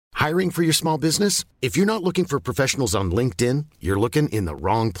Hiring for your small business? If you're not looking for professionals on LinkedIn, you're looking in the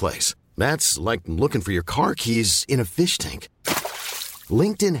wrong place. That's like looking for your car keys in a fish tank.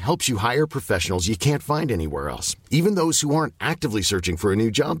 LinkedIn helps you hire professionals you can't find anywhere else, even those who aren't actively searching for a new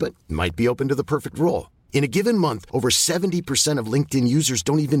job but might be open to the perfect role. In a given month, over 70% of LinkedIn users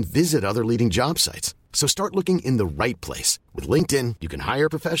don't even visit other leading job sites. So start looking in the right place. With LinkedIn, you can hire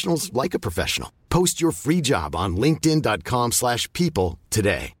professionals like a professional. Post your free job on linkedin.com/people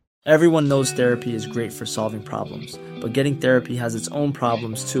today. Everyone knows therapy is great for solving problems, but getting therapy has its own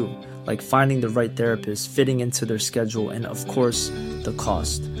problems too, like finding the right therapist, fitting into their schedule, and of course, the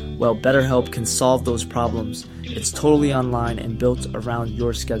cost. Well, BetterHelp can solve those problems. It's totally online and built around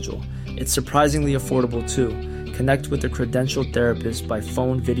your schedule. It's surprisingly affordable too. Connect with a credentialed therapist by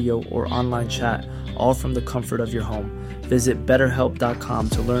phone, video, or online chat, all from the comfort of your home. Visit BetterHelp.com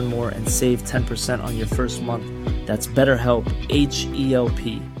to learn more and save 10% on your first month. That's BetterHelp,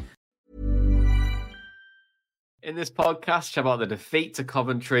 H-E-L-P. In this podcast, about the defeat to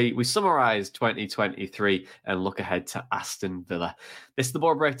Coventry, we summarise 2023 and look ahead to Aston Villa. This is the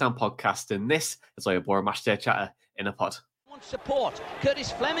Borough Breakdown podcast, and this is our Borough Matchday Chatter in a pod. Support.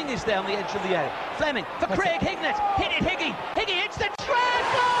 Curtis Fleming is there on the edge of the area. Fleming for Craig Hignett. Hit it, Higgy. Higgy hits the treble!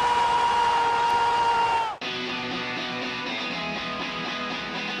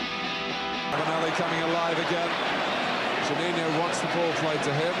 Ravanelli coming alive again. Juninho wants the ball played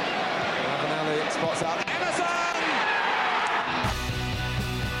to him. Ravanelli spots out Emerson!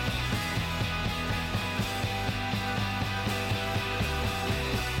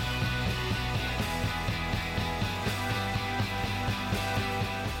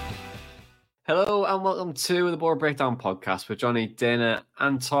 Hello and welcome to the Borough Breakdown podcast with Johnny, Dana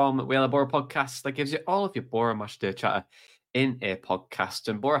and Tom. We are the Borough podcast that gives you all of your Borough Matchday Chatter in a podcast.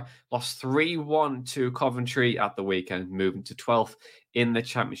 And Borough lost 3-1 to Coventry at the weekend, moving to 12th in the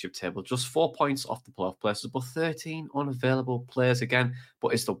championship table. Just 4 points off the playoff places, but 13 unavailable players again.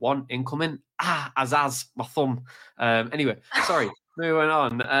 But is the one incoming? Azaz, my thumb. Anyway, sorry. Moving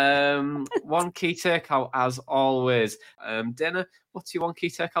on. One key takeout, as always. Dana, what's your one key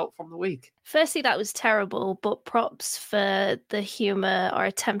takeout from the week? Firstly, that was terrible, but props for the humour or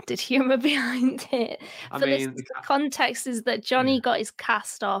attempted humour behind it. The context is that Johnny got his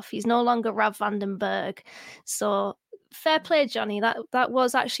cast off. He's no longer Rav Vandenberg. So fair play, Johnny. That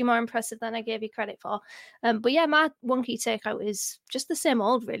was actually more impressive than I gave you credit for. But yeah, my one key takeout is just the same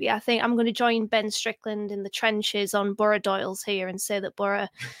old, really. I think I'm going to join Ben Strickland in the trenches on Borough Doyle's here and say that Borough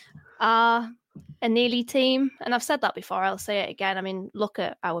are a nearly team. And I've said that before. I'll say it again. I mean, look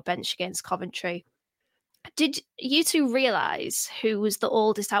at our bench against Coventry. Did you two realise who was the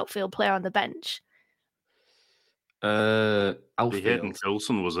oldest outfield player on the bench? Outfield. Hayden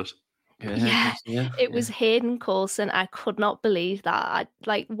Coulson, was it? Yeah, it was Hayden Coulson. I could not believe that.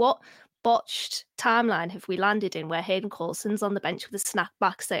 What botched timeline have we landed in where Hayden Coulson's on the bench with a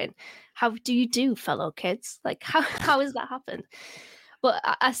snapback saying, "How do you do, fellow kids?" Like, how has that happened? But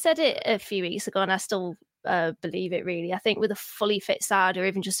I said it a few weeks ago, and I still believe it, really. I think with a fully fit side or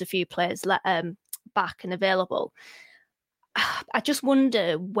even just a few players back and available, I just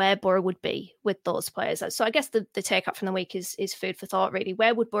wonder where Borough would be with those players. So I guess the take-up from the week is food for thought, really.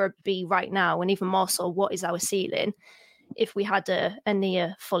 Where would Borough be right now? And even more so, what is our ceiling if we had a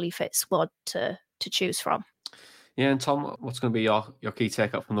near fully fit squad to choose from? Yeah, and Tom, what's going to be your key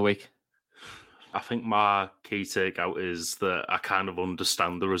take-up from the week? I think my key takeout is that I kind of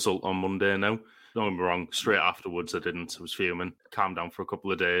understand the result on Monday now. Don't get me wrong, straight afterwards I didn't. I was fuming, calmed down for a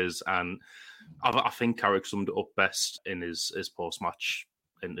couple of days, and I think Carrick summed it up best in his post-match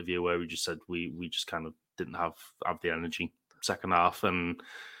interview where he just said we just kind of didn't have the energy second half, and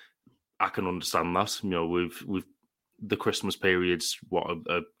I can understand that. You know, we've the Christmas period's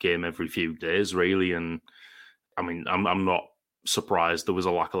a game every few days really, and I mean I'm not surprised there was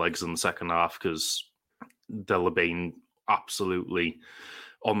a lack of legs in the second half because they'll have been absolutely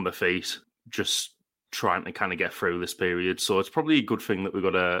on the feet, just trying to kind of get through this period. So it's probably a good thing that we've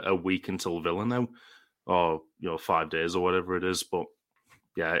got a week until Villa now, or 5 days or whatever it is. But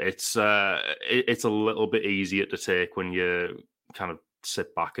yeah, it's a little bit easier to take when you kind of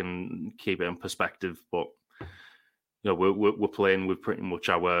sit back and keep it in perspective. But we're playing with pretty much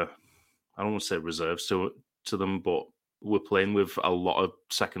our, I don't want to say reserves to them, but we're playing with a lot of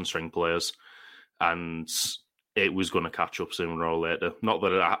second string players, and it was going to catch up sooner or later. Not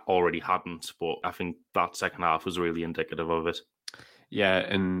that it already hadn't, but I think that second half was really indicative of it. Yeah,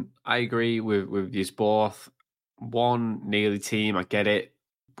 and I agree with these both. One nearly team, I get it.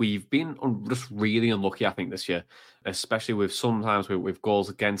 We've been just really unlucky, I think, this year, especially with sometimes with goals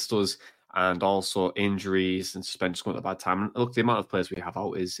against us. and also injuries and suspensions going at a bad time. And look, the amount of players we have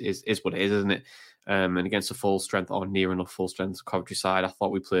out is what it is, isn't it? And against a full strength or near enough full strength Coventry side, I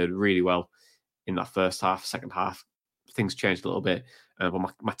thought we played really well in that first half. Second half, things changed a little bit. But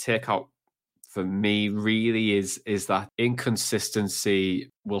my takeout for me really is that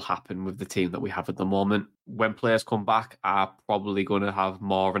inconsistency will happen with the team that we have at the moment. When players come back, are probably going to have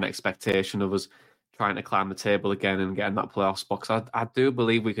more of an expectation of us trying to climb the table again and getting that playoff spot. So I do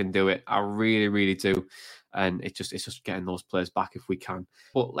believe we can do it. I really, really do. And it's just getting those players back if we can.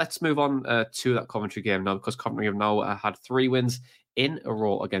 But let's move on to that Coventry game now, because Coventry have now had 3 wins in a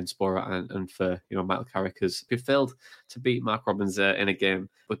row against Borough, and for Michael Carrick has failed to beat Mark Robins in a game.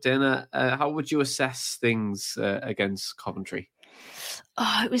 But Dana, how would you assess things against Coventry?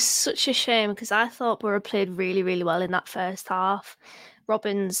 Oh, it was such a shame because I thought Borough played really, really well in that first half.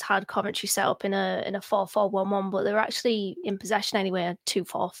 Robbins had Coventry set up in a 4-4-1-1, but they were actually in possession anyway, a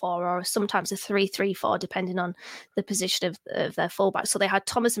 2-4-4 or sometimes a 3-3-4, depending on the position of their fullback. So they had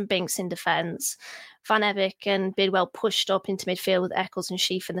Thomas and Binks in defence, Van Evick and Bidwell pushed up into midfield with Eccles and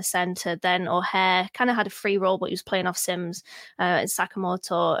Sheaf in the centre. Then O'Hare kind of had a free role, but he was playing off Sims and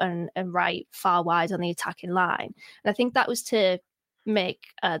Sakamoto and Wright far wide on the attacking line. And I think that was to make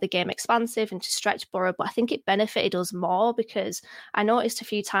the game expansive and to stretch Borough, but I think it benefited us more because I noticed a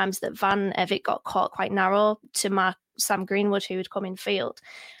few times that Van Evick got caught quite narrow to mark Sam Greenwood, who would come in field,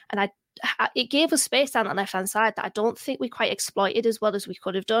 and it gave us space down that left hand side that I don't think we quite exploited as well as we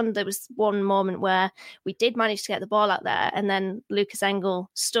could have done. There was one moment where we did manage to get the ball out there, and then Lucas Engel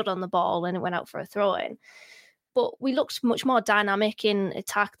stood on the ball and it went out for a throw in. But we looked much more dynamic in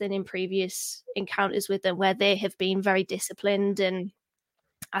attack than in previous encounters with them, where they have been very disciplined. And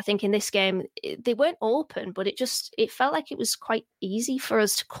I think in this game, they weren't open, but it felt like it was quite easy for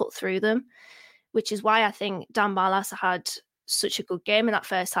us to cut through them, which is why I think Dan Barlaser had such a good game in that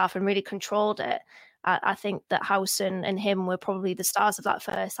first half and really controlled it. I think that Howson and him were probably the stars of that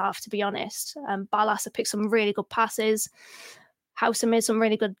first half, to be honest. Barlaser picked some really good passes. Howson made some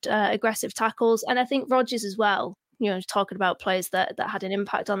really good aggressive tackles. And I think Rodgers as well, talking about players that had an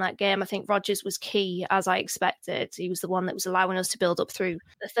impact on that game, I think Rodgers was key, as I expected. He was the one that was allowing us to build up through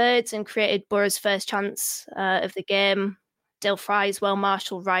the thirds and created Borough's first chance of the game. Dale Fry's well,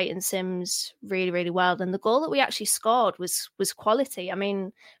 Marshall, Wright and Sims really, really well. And the goal that we actually scored was quality. I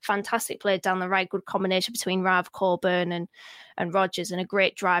mean, fantastic play down the right, good combination between Rav, Coburn and Rodgers, and a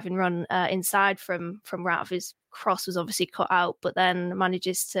great driving run inside from Rav. His cross was obviously cut out, but then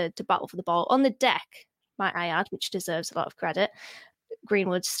manages to battle for the ball on the deck, might I add, which deserves a lot of credit.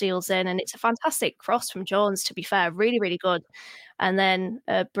 Greenwood steals in, and it's a fantastic cross from Jones, to be fair, really, really good. And then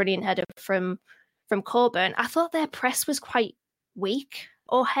a brilliant header from Coburn. I thought their press was quite weak.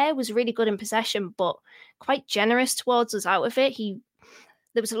 O'Hare was really good in possession, but quite generous towards us out of it.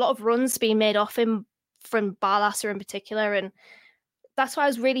 There was a lot of runs being made off him from Barlaser in particular, and that's why I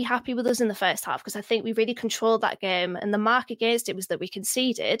was really happy with us in the first half, because I think we really controlled that game, and the mark against it was that we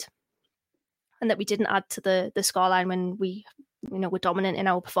conceded and that we didn't add to the scoreline when we were dominant in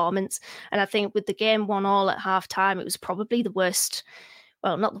our performance. And I think with the game 1-1 at half time, it was probably the worst,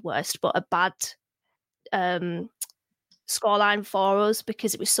 well, not the worst, but a bad scoreline for us,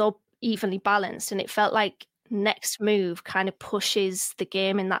 because it was so evenly balanced, and it felt like next move kind of pushes the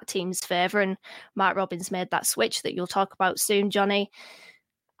game in that team's favour. And Mark Robins made that switch that you'll talk about soon, Johnny.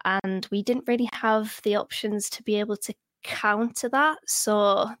 And we didn't really have the options to be able to counter that.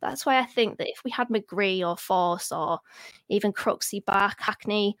 So that's why I think that if we had McGree or Force or even Crooksy back,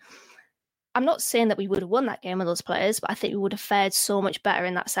 Hackney, I'm not saying that we would have won that game with those players, but I think we would have fared so much better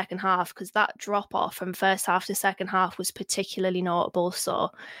in that second half, because that drop off from first half to second half was particularly notable. So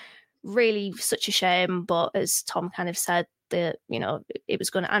really such a shame. But as Tom kind of said, it was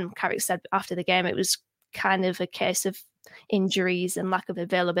going to, and Carrick said after the game, it was kind of a case of injuries and lack of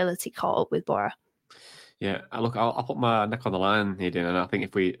availability caught up with Borough. Yeah, look, I'll put my neck on the line here, Dan, and I think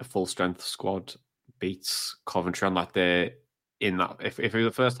if a full strength squad beats Coventry on that day, if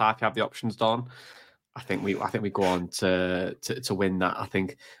the first half you have the options done, I think we go on to win that. I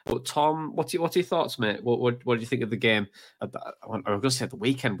think. But Tom, what's your thoughts, mate? What do you think of the game? I was going to say at the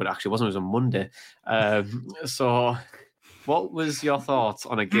weekend, but actually it wasn't. It was on Monday. So, what was your thoughts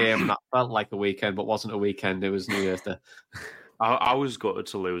on a game that felt like a weekend but wasn't a weekend? It was New Year's Day. I was gutted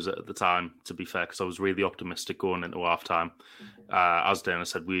to lose it at the time, to be fair, because I was really optimistic going into half-time. As Dana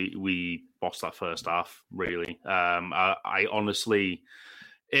said, we bossed that first half, really. I honestly,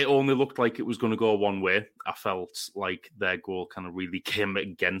 it only looked like it was going to go one way. I felt like their goal kind of really came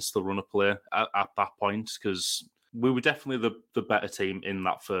against the run of play at that point, because we were definitely the better team in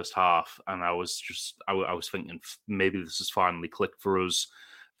that first half, and I was thinking maybe this has finally clicked for us.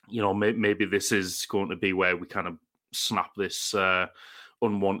 maybe this is going to be where we kind of snap this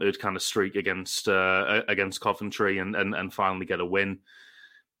unwanted kind of streak against Coventry and finally get a win.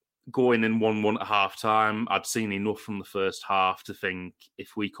 Going in 1-1 at half-time, I'd seen enough from the first half to think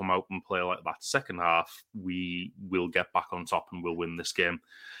if we come out and play like that second half, we will get back on top and we'll win this game.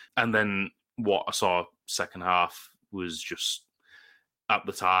 And then what I saw second half was just, at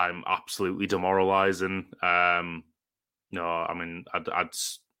the time, absolutely demoralising. I'd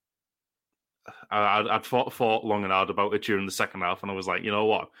thought long and hard about it during the second half, and I was like, you know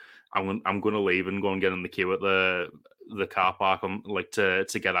what, I'm going to leave and go and get in the queue at the car park on to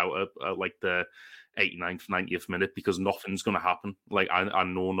get out at like the 89th, 90th minute, because nothing's going to happen. Like I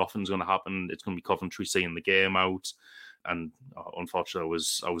know nothing's going to happen. It's going to be Coventry seeing the game out, and unfortunately,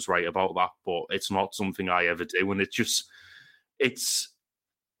 I was right about that. But it's not something I ever do, and it's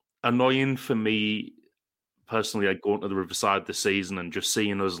annoying for me personally. Like going to the Riverside this season and just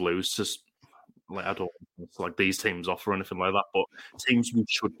seeing us lose. Just like I don't like these teams off or anything like that, but teams we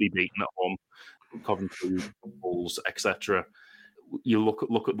should be beating at home, Coventry, Bulls, etc. You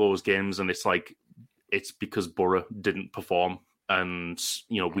look at those games, and it's like it's because Borough didn't perform, and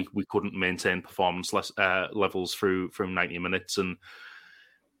we couldn't maintain performance levels through 90 minutes, and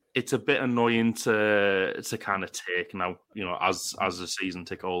it's a bit annoying to kind of take now. As the season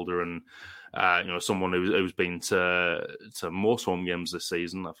tick older, and someone who's been to most home games this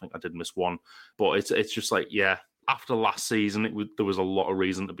season. I think I did miss one, but it's just like, yeah. After last season, there was a lot of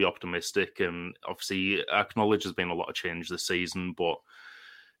reason to be optimistic, and obviously I acknowledge there's been a lot of change this season. But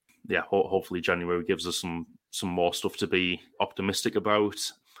yeah, hopefully January gives us some more stuff to be optimistic about.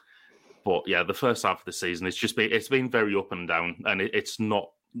 But yeah, the first half of the season, it's been very up and down, and it's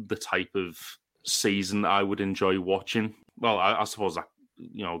not the type of season I would enjoy watching. Well, I suppose that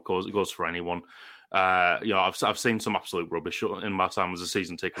goes for anyone. I've seen some absolute rubbish in my time as a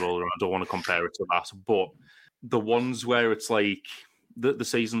season ticket holder, and I don't want to compare it to that, but the ones where it's like the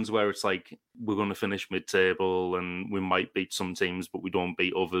seasons where it's like we're going to finish mid-table and we might beat some teams but we don't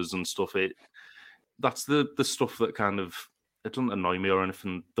beat others and stuff, that's the stuff that kind of, it doesn't annoy me or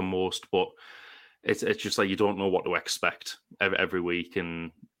anything the most, but it's just like you don't know what to expect every week.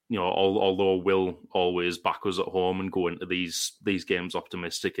 And although we'll always back us at home and go into these games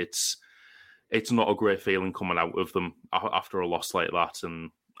optimistic, it's not a great feeling coming out of them after a loss like that. And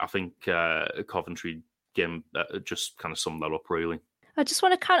I think Coventry game just kind of summed that up, really. I just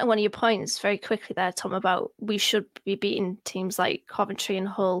want to counter one of your points very quickly there, Tom, about we should be beating teams like Coventry and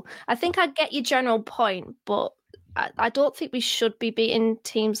Hull. I think I get your general point, but I don't think we should be beating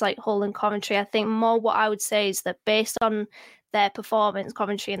teams like Hull and Coventry. I think more what I would say is that based on their performance,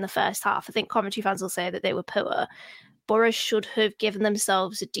 Coventry in the first half, I think Coventry fans will say that they were poor. Borough should have given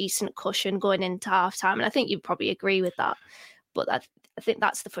themselves a decent cushion going into half-time, and I think you'd probably agree with that. But I think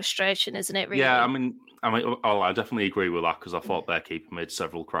that's the frustration, isn't it, really? Yeah, I definitely agree with that, because I thought their keeper made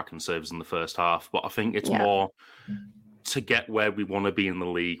several cracking saves in the first half. But I think it's more to get where we want to be in the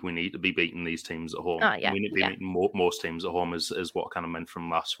league, we need to be beating these teams at home. We need to be beating most teams at home, is what I kind of meant from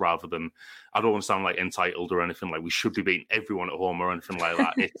last, rather than, I don't want to sound like entitled or anything, like we should be beating everyone at home or anything like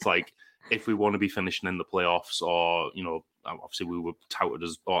that. It's like, if we want to be finishing in the playoffs, or, obviously we were touted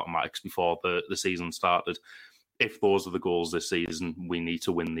as automatics before the season started. If those are the goals this season, we need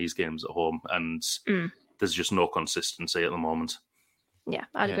to win these games at home. And there's just no consistency at the moment. Yeah,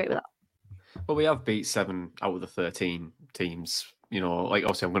 I'd agree with that. But we have beat 7 out of the 13 teams.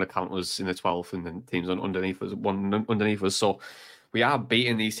 Obviously I'm going to count us in the 12th, and then teams underneath us. So we are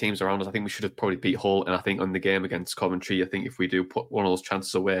beating these teams around us. I think we should have probably beat Hull. And I think on the game against Coventry, I think if we do put one of those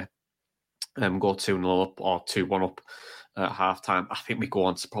chances away, go 2-0 up or 2-1 up at half-time, I think we go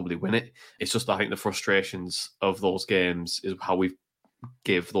on to probably win it. It's just, I think the frustrations of those games is how we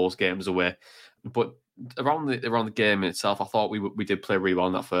give those games away. But around the game itself, I thought we did play really well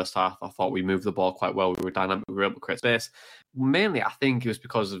in that first half. I thought we moved the ball quite well. We were dynamic. We were able to create space. Mainly, I think it was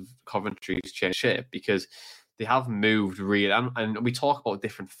because of Coventry's change shape, because they have moved really, and we talk about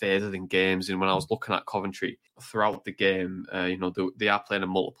different phases in games. And when I was looking at Coventry throughout the game, they are playing in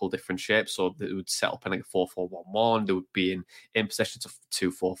multiple different shapes. So they would set up in like a 4-4-1-1. They would be in possession to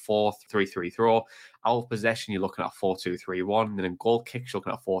 2-4-4, 3-3 throw. Out of possession, you're looking at 4-2-3-1. And then in goal kicks, you're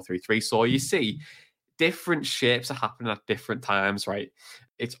looking at 4-3-3. So you see, different shapes are happening at different times, right?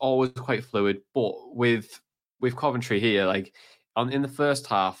 It's always quite fluid. But with Coventry here, in the first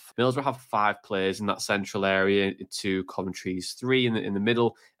half, Middlesbrough have 5 players in that central area to Coventry's 3 in the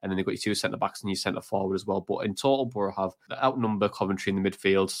middle, and then they've got your 2 centre-backs and your centre-forward as well. But in total, Borough have outnumber Coventry in the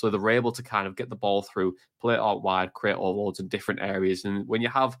midfield, so they're able to kind of get the ball through, play it out wide, create overloads in different areas. And when you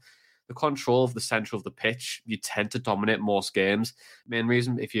have the control of the centre of the pitch, you tend to dominate most games. Main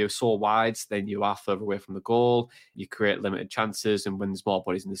reason, if you're so wide, then you are further away from the goal, you create limited chances, and when there's more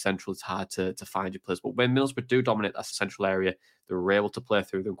bodies in the central, it's hard to find your players. But when Middlesbrough do dominate that central area, they were able to play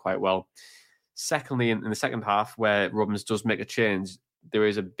through them quite well. Secondly, in the second half, where Robins does make a change, there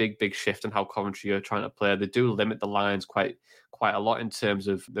is a big shift in how Coventry are trying to play. They do limit the lines quite a lot in terms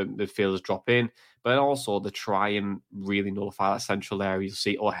of the midfielders drop in, but also they try and really nullify that central area. You'll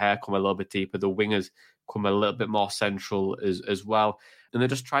see O'Hare come a little bit deeper, the wingers come a little bit more central as well, and they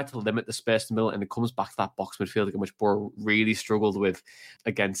just try to limit the space in the middle, and it comes back to that box midfield again, which Borough really struggled with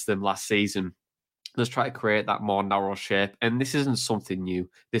against them last season. Let's try to create that more narrow shape. And this isn't something new.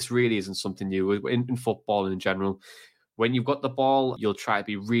 This really isn't something new. In football in general, when you've got the ball, you'll try to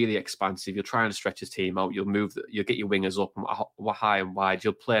be really expansive. You'll try and stretch his team out. You'll get your wingers up high and wide.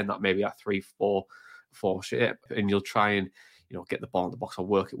 You'll play in that maybe that 3-4 shape, and you'll try and get the ball in the box or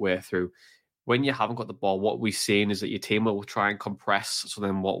work it way through. When you haven't got the ball, what we've seen is that your team will try and compress. So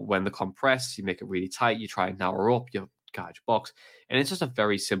then when they compress, you make it really tight. You try and narrow up. You guard your box. And it's just a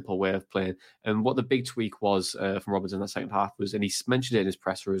very simple way of playing. And what the big tweak was from Roberts in that second half was, and he mentioned it in his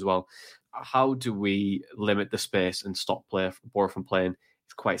presser as well, how do we limit the space and stop Borough from playing?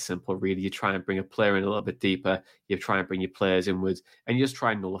 It's quite simple, really. You try and bring a player in a little bit deeper. You try and bring your players inwards, and you just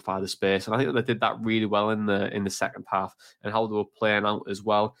try and nullify the space. And I think they did that really well in the second half, and how they were playing out as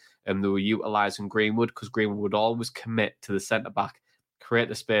well. And they were utilising Greenwood, because Greenwood would always commit to the centre-back, create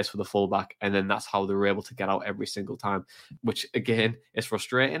the space for the fullback, and then that's how they were able to get out every single time, which again is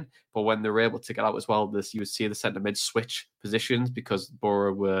frustrating. But when they were able to get out as well, you would see the centre mid switch positions because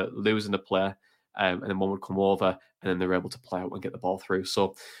Borough were losing a player, and then one would come over, and then they were able to play out and get the ball through.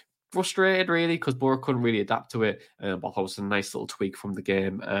 So frustrated really, because Borough couldn't really adapt to it, but that was a nice little tweak from the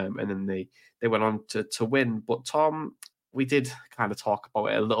game, and then they went on to win. But Tom, we did kind of talk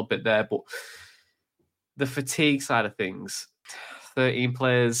about it a little bit there, but the fatigue side of things, 13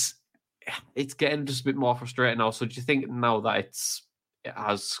 players, it's getting just a bit more frustrating now. So do you think now that it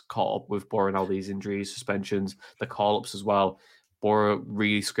has caught up with Borough, all these injuries, suspensions, the call-ups as well, Borough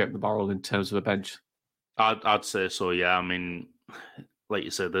really scraped the barrel in terms of a bench? I'd say so, yeah. I mean, like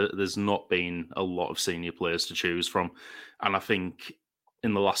you said, there's not been a lot of senior players to choose from. And I think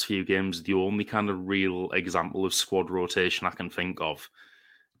in the last few games, the only kind of real example of squad rotation I can think of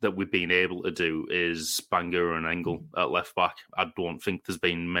that we've been able to do is Bangura and Engel at left back. I don't think there's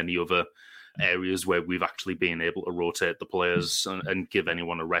been many other areas where we've actually been able to rotate the players and give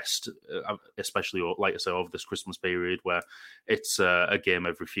anyone a rest, especially, like I say, over this Christmas period where it's a game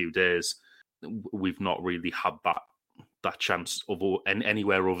every few days. We've not really had that chance of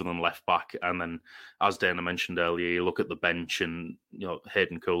anywhere other than left back. And then, as Dana mentioned earlier, you look at the bench and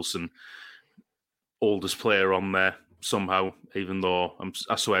Hayden Coulson, oldest player on there somehow, even though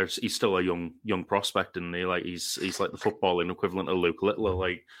I swear he's still a young prospect, and he's like the footballing equivalent of Luke Littler,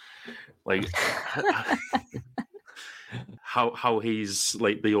 like how he's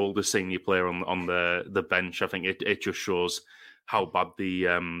like the oldest senior player on the bench. I think it just shows how bad the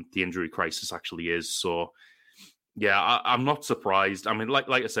injury crisis actually is. So yeah, I'm not surprised. I mean, like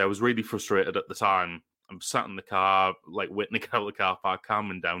I say, I was really frustrated at the time. I'm sat in the car, like waiting to get out of the car park,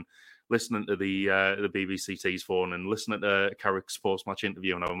 calming down, listening to the BBC Tees phone and listening to Carrick's post-match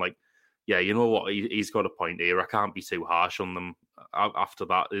interview, and I'm like, yeah, you know what? He's got a point here. I can't be too harsh on them after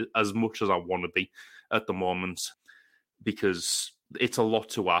that, as much as I want to be at the moment, because it's a lot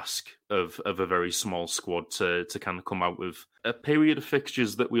to ask of a very small squad to kind of come out with a period of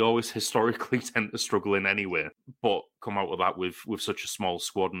fixtures that we always historically tend to struggle in anyway, but come out of that with such a small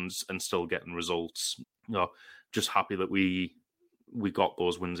squad and still getting results. Just happy that we got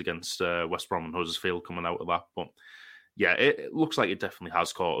those wins against West Brom and Huddersfield coming out of that. But yeah, it looks like it definitely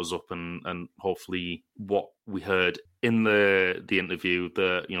has caught us up, and hopefully what we heard in the interview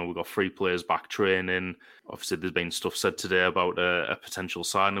that, we've got 3 players back training. Obviously, there's been stuff said today about a potential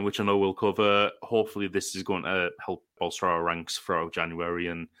signing, which I know we'll cover. Hopefully, this is going to help bolster our ranks throughout January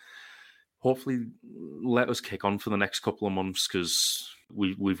and hopefully let us kick on for the next couple of months, because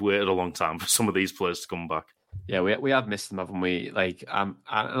we've waited a long time for some of these players to come back. Yeah, we have missed them, haven't we? Like, and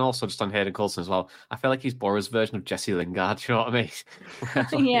also just on Hayden Coulson as well. I feel like he's Borough's version of Jesse Lingard. Do you know what I mean?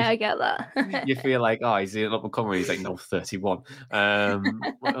 Yeah, I get that. You feel like, he's an up and comer. He's like, no, 31.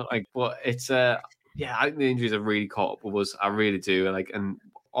 But it's I think the injuries have really caught up with us. I really do.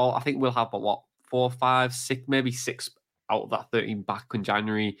 I think we'll have 4, 5, 6, maybe 6 out of that 13 back in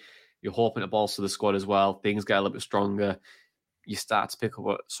January. You're hoping to bolster the squad as well. Things get a little bit stronger. You start to pick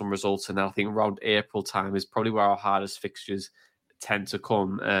up some results, and I think around April time is probably where our hardest fixtures tend to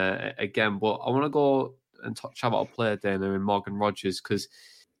come again. But I want to go and chat about a player, Dana, and Morgan Rogers, because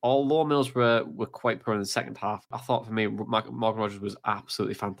although Mills were quite poor in the second half, I thought for me, Morgan Rogers was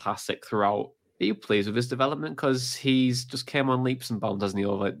absolutely fantastic throughout. Are you pleased with his development? Because he's just came on leaps and bounds, hasn't he,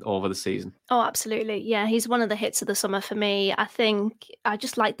 over the season? Oh, absolutely. Yeah, he's one of the hits of the summer for me. I think I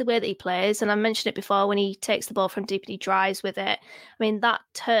just like the way that he plays. And I mentioned it before, when he takes the ball from deep and he drives with it. I mean, that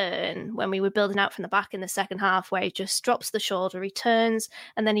turn when we were building out from the back in the second half, where he just drops the shoulder, he turns,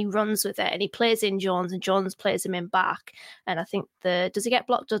 and then he runs with it. And he plays in Jones, and Jones plays him in back. And I think does he get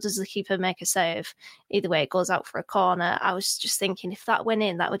blocked or does the keeper make a save? Either way, it goes out for a corner. I was just thinking, if that went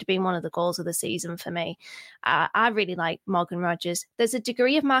in, that would have been one of the goals of the season for me. I really like Morgan Rogers. There's a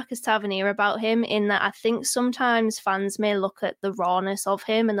degree of Marcus Tavernier about him, in that I think sometimes fans may look at the rawness of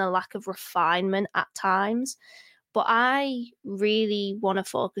him and the lack of refinement at times. But I really want to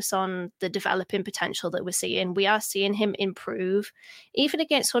focus on the developing potential that we're seeing. We are seeing him improve. Even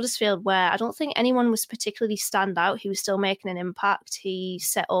against Huddersfield, where I don't think anyone was particularly stand out, he was still making an impact. He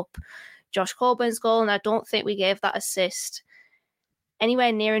set up Josh Coburn's goal, and I don't think we gave that assist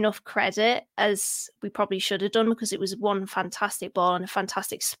anywhere near enough credit as we probably should have done, because it was one fantastic ball and a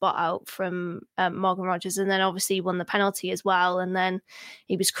fantastic spot out from Morgan Rogers. And then obviously he won the penalty as well. And then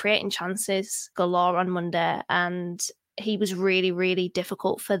he was creating chances galore on Monday, and he was really, really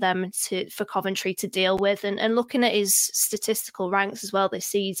difficult for Coventry to deal with. And looking at his statistical ranks as well this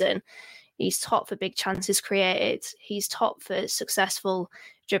season, he's top for big chances created. He's top for successful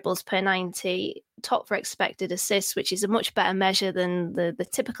dribbles per 90, top for expected assists, which is a much better measure than the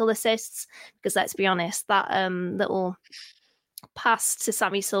typical assists. Because let's be honest, that little pass to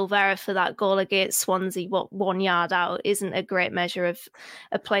Sammy Silvera for that goal against Swansea, 1 yard out, isn't a great measure of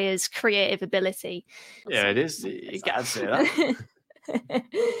a player's creative ability. Yeah, it is. You can't say that.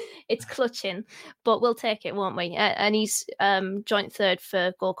 It's clutching, but we'll take it, won't we? And he's joint third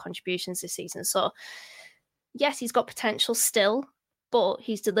for goal contributions this season. So yes, he's got potential still, but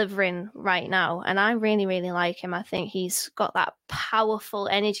he's delivering right now. And I really, really like him. I think he's got that powerful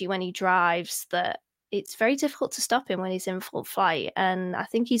energy when he drives that it's very difficult to stop him when he's in full flight. And I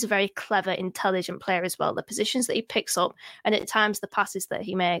think he's a very clever, intelligent player as well. The positions that he picks up, and at times the passes that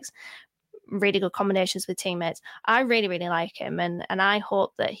he makes, really good combinations with teammates. I really, really like him, and I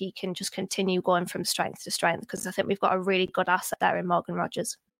hope that he can just continue going from strength to strength, because I think we've got a really good asset there in Morgan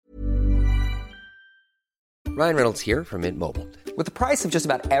Rogers. Ryan Reynolds here from Mint Mobile. With the price of just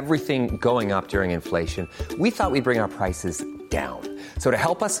about everything going up during inflation, we thought we'd bring our prices down. So to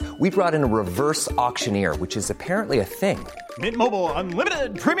help us, we brought in a reverse auctioneer, which is apparently a thing. Mint Mobile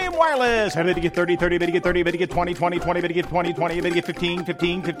Unlimited Premium Wireless. How to get 30, 30, bit to get 30, bit to get 20, 20, 20, bit to get 20, 20, bit to get 15,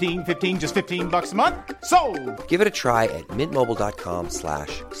 15, 15, 15, just $15 a month? Sold! Give it a try at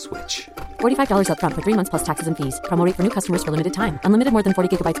mintmobile.com/switch. $45 up front for 3 months plus taxes and fees. Promo rate for new customers for limited time. Unlimited more than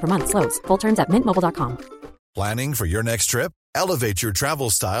 40 gigabytes per month. Slows full terms at mintmobile.com. Planning for your next trip? Elevate your travel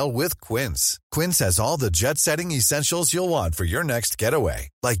style with Quince. Quince has all the jet-setting essentials you'll want for your next getaway,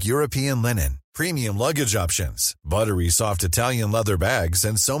 like European linen, premium luggage options, buttery soft Italian leather bags,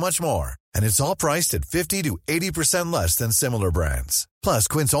 and so much more. And it's all priced at 50 to 80% less than similar brands. Plus,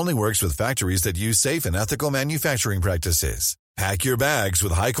 Quince only works with factories that use safe and ethical manufacturing practices. Pack your bags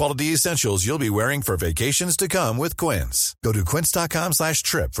with high-quality essentials you'll be wearing for vacations to come with Quince. Go to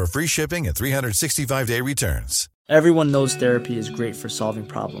quince.com/trip for free shipping and 365-day returns. Everyone knows therapy is great for solving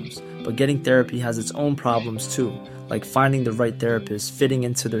problems, but getting therapy has its own problems too, like finding the right therapist, fitting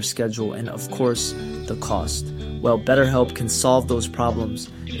into their schedule, and of course, the cost. Well, BetterHelp can solve those problems.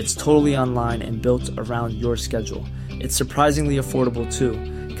 It's totally online and built around your schedule. It's surprisingly affordable too.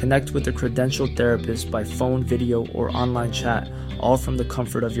 Connect with a credentialed therapist by phone, video, or online chat, all from the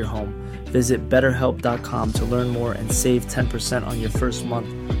comfort of your home. Visit BetterHelp.com to learn more and save 10% on your first month.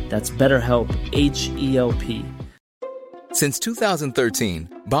 That's BetterHelp, H-E-L-P. Since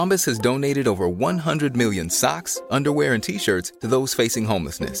 2013, Bombas has donated over 100 million socks, underwear, and T-shirts to those facing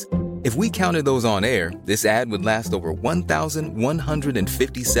homelessness. If we counted those on air, this ad would last over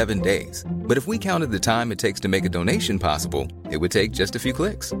 1,157 days. But if we counted the time it takes to make a donation possible, it would take just a few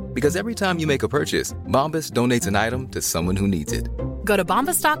clicks. Because every time you make a purchase, Bombas donates an item to someone who needs it. Go to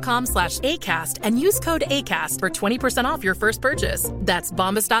bombas.com/ACAST and use code ACAST for 20% off your first purchase. That's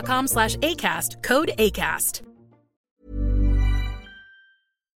bombas.com/ACAST, code ACAST.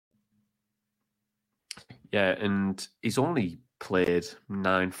 Yeah, and he's only played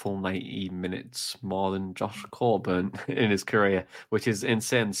 9 full 90 minutes more than Josh Coburn in his career, which is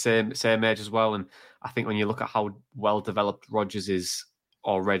insane. Same age as well. And I think when you look at how well developed Rodgers is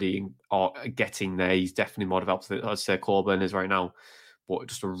already, or getting there, he's definitely more developed than I'd say Coburn is right now. But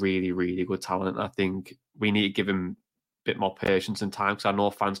just a really, really good talent. I think we need to give him a bit more patience and time, because I know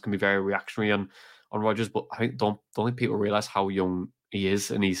fans can be very reactionary on Rodgers, but I think don't think people realise how young he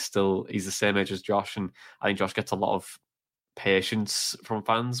is, and he's the same age as Josh, and I think Josh gets a lot of patience from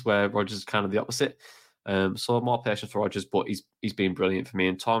fans, where Rodgers is kind of the opposite. So more patience for Rodgers, but he's been brilliant for me.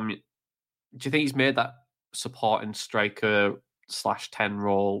 And Tom, do you think he's made that supporting striker /10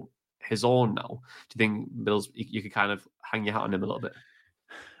 role his own now? Do you think Bills, you could kind of hang your hat on him a little bit?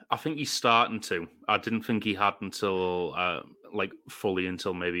 I think he's starting to. I didn't think he had until fully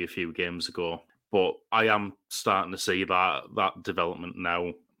until maybe a few games ago. But I am starting to see that development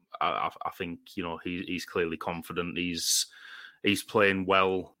now. I think he's clearly confident. He's playing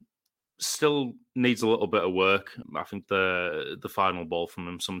well. Still needs a little bit of work. I think the final ball from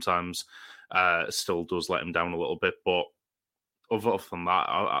him sometimes still does let him down a little bit. But other than that,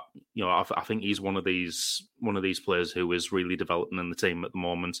 I think he's one of these players who is really developing in the team at the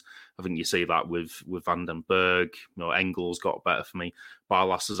moment. I think you see that with Van den Berg. Engels got better for me.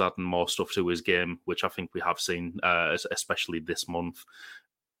 Barlas is adding more stuff to his game, which I think we have seen, especially this month.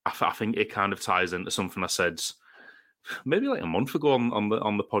 I think it kind of ties into something I said maybe like a month ago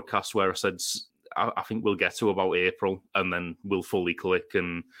on the podcast, where I said I think we'll get to about April and then we'll fully click,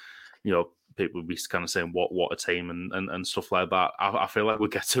 and people will be kind of saying what a team and stuff like that. I feel like we'll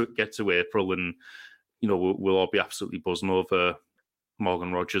get to April and we'll all be absolutely buzzing over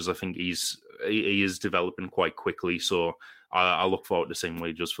Morgan Rodgers. I think he is developing quite quickly, so I look forward to seeing what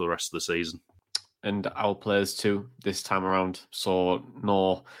he does for the rest of the season. And our players too this time around. So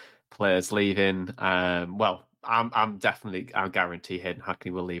no players leaving. I'm guarantee Hayden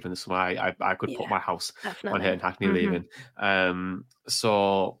Hackney will leave in the summer. I could put my house on Hayden Hackney leaving.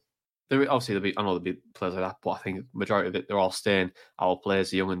 So there'll be players like that, but I think the majority of it, they're all staying. Our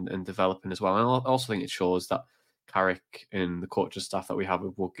players are young and developing as well. And I also think it shows that Carrick and the coaching staff that we have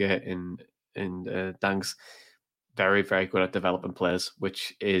with Woodgate and Dangs, very, very good at developing players,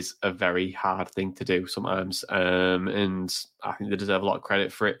 which is a very hard thing to do sometimes. And I think they deserve a lot of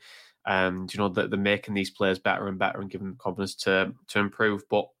credit for it. That they're making these players better and better and giving them confidence to improve.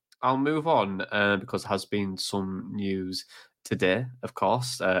 But I'll move on because there has been some news today, of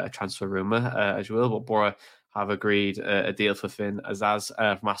course, a transfer rumour, as you will. But Borough have agreed a deal for Finn Azaz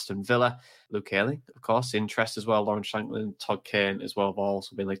from Aston Villa. Luke Haley, of course, interest as well. Lawrence Shanklin, Todd Kane as well have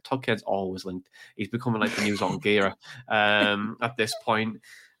also been linked. Todd Kane's always linked. He's becoming like the news on Gira at this point.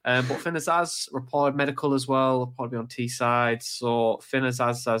 But Finn Azaz reported medical as well, probably on T-side. So Finn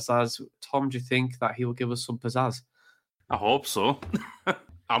Azaz, Tom, do you think that he will give us some pizzazz? I hope so.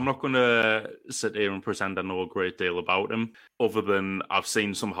 I'm not going to sit here and pretend I know a great deal about him, other than I've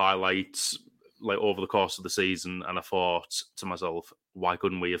seen some highlights like over the course of the season, and I thought to myself, why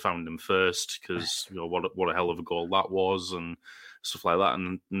couldn't we have found him first? Because what a hell of a goal that was, and stuff like that.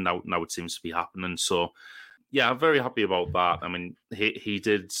 And now it seems to be happening. So yeah, I'm very happy about that. I mean, he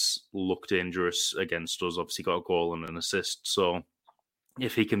did look dangerous against us. Obviously, got a goal and an assist. So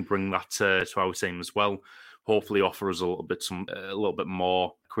if he can bring that to our team as well, hopefully offer us a little bit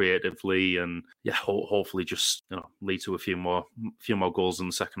more creatively, and hopefully just lead to a few more goals in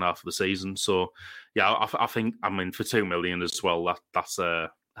the second half of the season. So yeah, I think for $2 million as well, that's a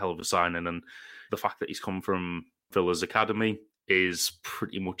hell of a signing, and the fact that he's come from Villa's academy is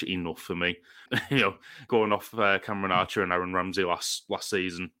pretty much enough for me. Going off Cameron Archer and Aaron Ramsey last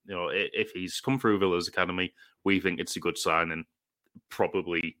season, if he's come through Villa's academy, we think it's a good signing,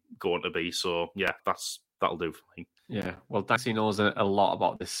 probably going to be. So yeah, that'll do for me. Yeah, well, Dixie knows a lot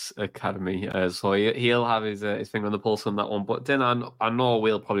about this academy, so he'll have his finger on the pulse on that one. But then I know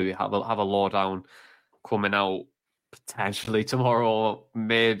we'll probably have a lowdown coming out potentially tomorrow,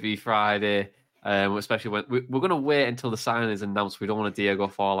 maybe Friday, especially when we're going to wait until the signing is announced. We don't want a Diego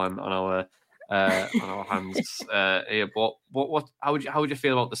Forlan on our hands here. But how would you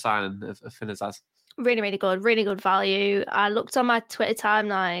feel about the signing of Finn Azaz? Really, really good value. I looked on my Twitter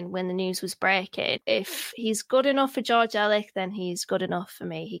timeline when the news was breaking. If he's good enough for George Ellick, then he's good enough for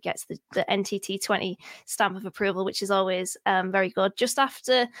me. He gets the NTT 20 stamp of approval, which is always very good. Just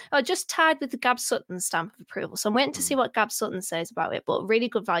tied with the Gab Sutton stamp of approval. So I'm waiting to see what Gab Sutton says about it. But really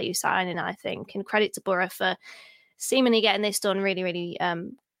good value signing, I think. And credit to Borough for seemingly getting this done really, really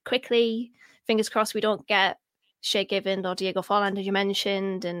quickly. Fingers crossed we don't get Shea Given or Diego Forlan, as you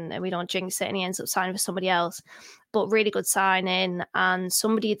mentioned, and we don't jinx it and he ends up signing for somebody else. But really good signing, and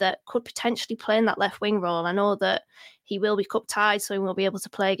somebody that could potentially play in that left wing role. I know that he will be cup tied, so he won't be able to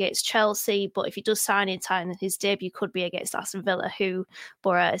play against Chelsea, but if he does sign in time, then his debut could be against Aston Villa, who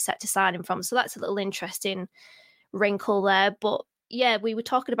Borough is set to sign him from. So that's a little interesting wrinkle there. But yeah, we were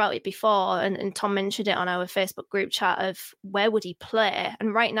talking about it before, and Tom mentioned it on our Facebook group chat of where would he play?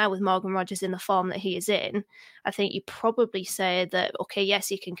 And right now with Morgan Rodgers in the form that he is in, I think you probably say that, okay, yes,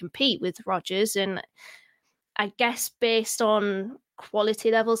 he can compete with Rodgers. And I guess based on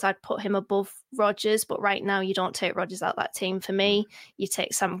quality levels, I'd put him above Rodgers. But right now, you don't take Rodgers out of that team. For me, you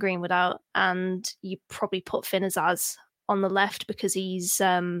take Sam Greenwood out, and you probably put Finn Azaz on the left, because he's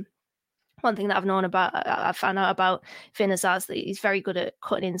one thing that I found out about Finn Azaz, that he's very good at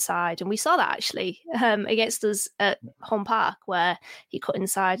cutting inside. And we saw that actually against us at home park, where he cut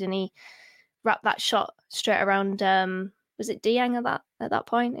inside and he wrapped that shot straight around. Was it Dieng at that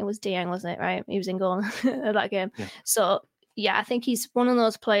point? It was Dieng, wasn't it? Right, he was in goal at that game. Yeah. So yeah, I think he's one of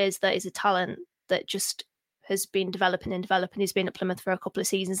those players that is a talent that just has been developing. He's been at Plymouth for a couple of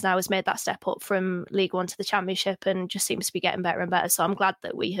seasons now, has made that step up from League One to the Championship, and just seems to be getting better and better. So I'm glad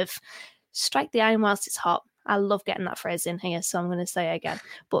that we have strike the iron whilst it's hot. I love getting that phrase in here, so I'm going to say it again.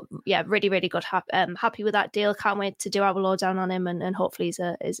 But yeah, really, really good. Happy with that deal. Can't wait to do our lowdown on him, and hopefully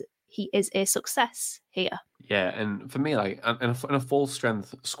he is a success here. Yeah, and for me, like in a full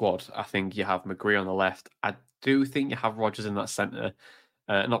strength squad, I think you have McGree on the left. I do think you have Rodgers in that centre,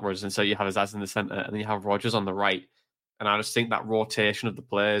 not Rodgers, and so you have Azaz in the centre, and then you have Rodgers on the right. And I just think that rotation of the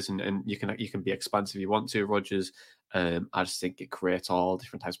players, and you can be expansive if you want to, Rodgers. I just think it creates all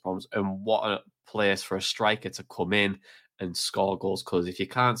different types of problems. And what a place for a striker to come in and score goals, because if you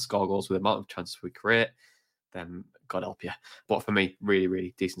can't score goals with the amount of chances we create, then God help you. But for me, really,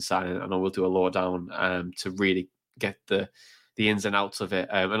 really decent signing. And I will do a lowdown to really get the ins and outs of it,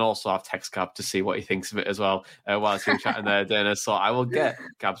 and also have text Gab to see what he thinks of it as well whilst we're chatting there, Dana. So I will get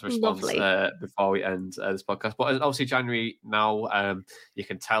Gab's response before we end this podcast. But obviously January now, you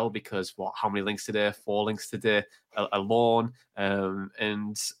can tell because how many links today? 4 links today alone.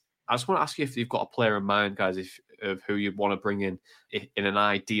 And I just want to ask you if you've got a player in mind, guys, of who you'd want to bring in an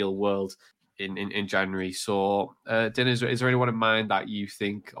ideal world in January. So Dana, is there anyone in mind that you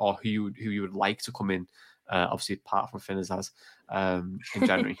think, or who you would like to come in? Obviously, apart from Finn Azaz, in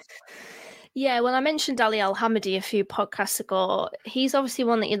January. Yeah, well, I mentioned Ali Al-Hamadi a few podcasts ago. He's obviously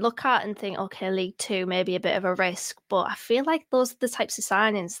one that you look at and think, okay, League Two, maybe a bit of a risk. But I feel like those are the types of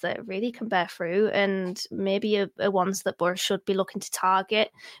signings that really can bear fruit, and maybe are ones that Borough should be looking to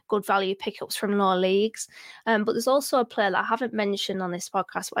target. Good value pickups from lower leagues. But there's also a player that I haven't mentioned on this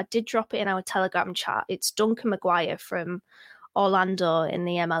podcast, but I did drop it in our Telegram chat. It's Duncan Maguire from Orlando in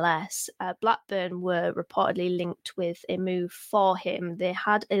the MLS. Blackburn were reportedly linked with a move for him. They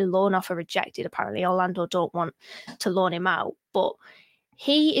had a loan offer rejected. Apparently, Orlando don't want to loan him out. But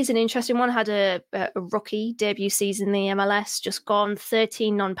he is an interesting one. Had a rookie debut season in the MLS. Just gone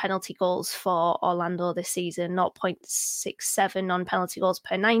 13 non-penalty goals for Orlando this season. 0.67 non-penalty goals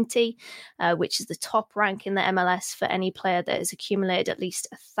per 90, which is the top rank in the MLS for any player that has accumulated at least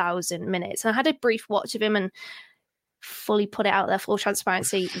 1,000 minutes. And I had a brief watch of him and fully put it out there, full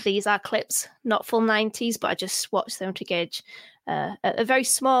transparency. These are clips, not full 90s, but I just watched them to gauge a very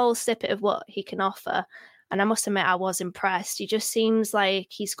small snippet of what he can offer. And I must admit, I was impressed. He just seems like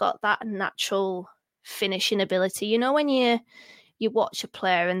he's got that natural finishing ability. You know, when you watch a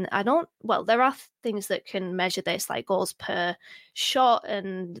player, and there are things that can measure this, like goals per shot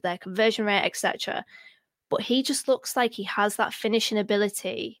and their conversion rate, etc. But he just looks like he has that finishing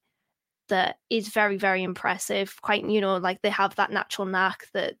ability that is very, very impressive. Quite, like they have that natural knack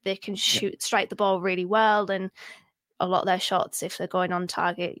that they can strike the ball really well. And a lot of their shots, if they're going on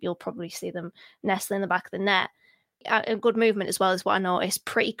target, you'll probably see them nestling in the back of the net. A good movement as well is what I noticed.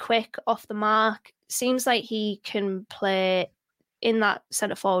 Pretty quick off the mark. Seems like he can play in that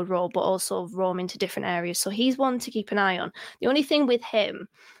centre forward role, but also roam into different areas. So he's one to keep an eye on. The only thing with him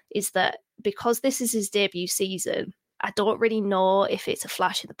is that because this is his debut season, I don't really know if it's a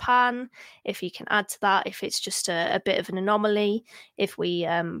flash in the pan, if he can add to that, if it's just a bit of an anomaly, if we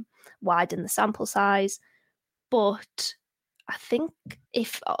widen the sample size. But I think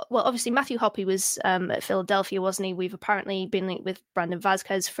obviously Matthew Hoppe was at Philadelphia, wasn't he? We've apparently been linked with Brandon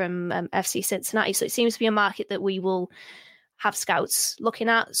Vazquez from FC Cincinnati. So it seems to be a market that we will have scouts looking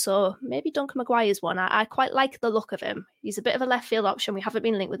at. So maybe Duncan Maguire is one. I quite like the look of him. He's a bit of a left field option. We haven't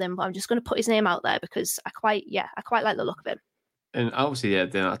been linked with him, but I'm just going to put his name out there because I quite like the look of him. And obviously,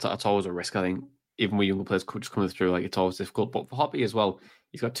 that's always a risk. I think even with younger players just coming through, like, it's always difficult. But for Hoppe as well,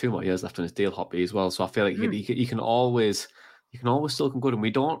 he's got 2 more years left on his deal, Hoppe as well. So I feel like he can always still come good. And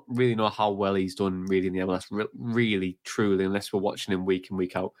we don't really know how well he's done really in the MLS, really, truly, unless we're watching him week in,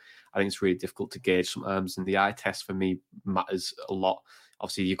 week out. I think it's really difficult to gauge sometimes. And the eye test for me matters a lot.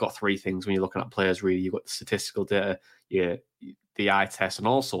 Obviously, you've got 3 things when you're looking at players, really. You've got the statistical data, the eye test, and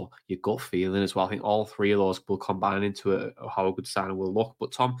also your gut feeling as well. I think all 3 of those will combine into how a good signing will look.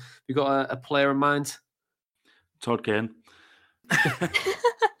 But Tom, have you got a player in mind? Todd Kane.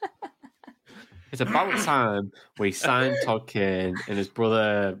 It's about time we signed Todd Kane and his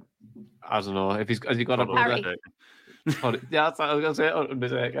brother. I don't know if has he got a brother. Yeah, that's what I was going to say.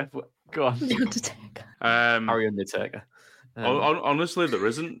 Undertaker. Go on. The Undertaker. Harry Undertaker. Honestly, there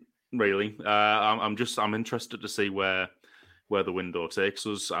isn't really. I'm interested to see where the window takes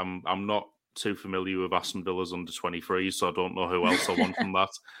us. I'm not too familiar with Aston Villa's under 23, so I don't know who else I want from that.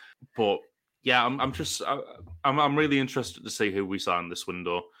 But yeah, I'm really interested to see who we sign this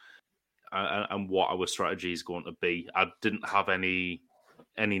window and what our strategy is going to be. I didn't have any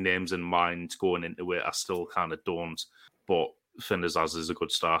names in mind going into it. I still kind of don't. But Finn Azaz is a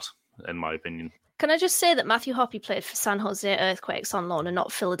good start, in my opinion. Can I just say that Matthew Hoppe played for San Jose Earthquakes on loan and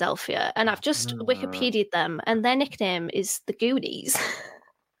not Philadelphia? And I've just Wikipedia'd them, and their nickname is the Goonies.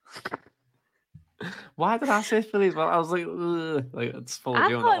 Why did I say Phillies? Well, I was like it's full of I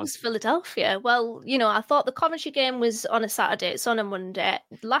thought it was Philadelphia. Well, I thought the Coventry game was on a Saturday. It's on a Monday.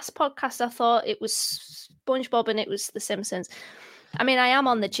 Last podcast, I thought it was SpongeBob and it was The Simpsons. I mean, I am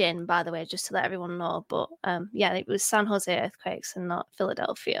on the gin, by the way, just to let everyone know. But yeah, it was San Jose Earthquakes and not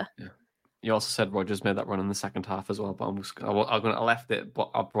Philadelphia. Yeah. You also said Rogers made that run in the second half as well, but I left it,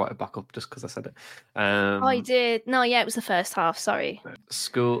 but I brought it back up just because I said it. Oh, you did? No, yeah, it was the first half. Sorry.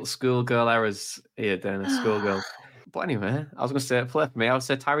 Schoolgirl errors here, Dana. Schoolgirl. But anyway, I was going to say, play for me. I would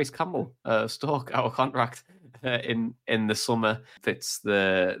say Tyrese Campbell, Stoke, out of contract in the summer, fits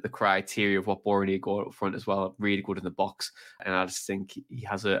the criteria of what Borough need go up front as well. Really good in the box, and I just think he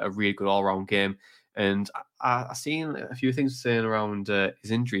has a really good all round game. And I've seen a few things saying around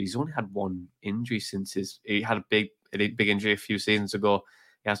his injury. He's only had one injury since he had a big injury a few seasons ago.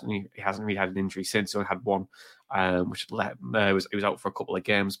 He hasn't really had an injury since. He only had one, which he was out for a couple of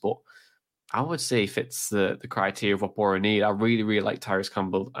games. But I would say he fits the criteria of what Borough need. I really, really like Tyrese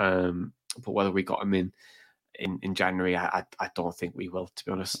Campbell. But whether we got him in January, I don't think we will, to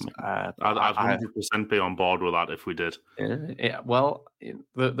be honest. I'd 100% be on board with that if we did. Yeah, well,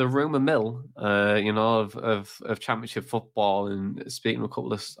 the rumour mill, of Championship football, and speaking to a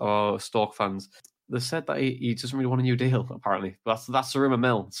couple of Stoke fans, they said that he doesn't really want a new deal, apparently. But that's the rumour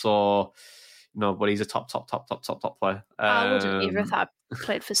mill. So, but he's a top player. I wouldn't either if I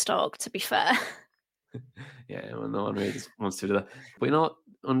played for Stoke, to be fair. Yeah, well, no one really wants to do that. But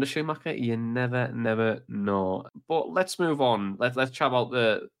under Schumacher, you never know. But let's move on. Let's chat about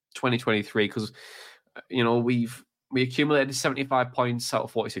the 2023 because we accumulated 75 points out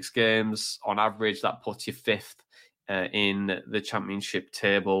of 46 games on average. That puts you fifth in the championship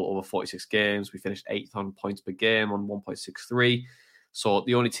table over 46 games. We finished 8th on points per game on 1.63. So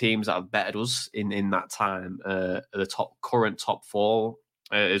the only teams that have bettered us in that time are the current top four.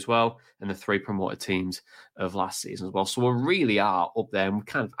 As well, and the 3 promoted teams of last season as well. So we really are up there, and we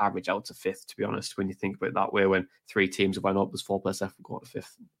kind of average out to 5th, to be honest, when you think about it that way. When 3 teams have went up, there's 4 players left, we go to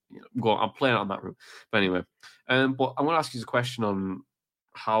 5th. I'm playing on that route. But anyway, but I'm going to ask you a question on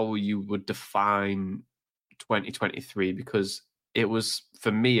how you would define 2023, because it was,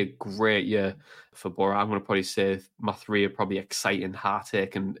 for me, a great year for Borough. I'm going to probably say my 3 are probably exciting,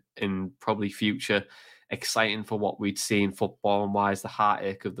 heartache, and probably future exciting for what we'd seen football and wise, the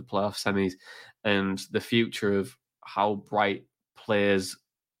heartache of the playoff semis and the future of how bright players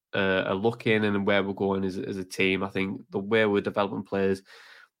are looking and where we're going as a team. I think the way we're developing players,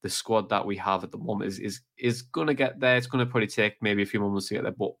 the squad that we have at the moment is going to get there. It's going to probably take maybe a few moments to get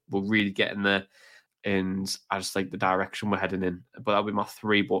there, but we're really getting there. And I just like the direction we're heading in. But that'll be my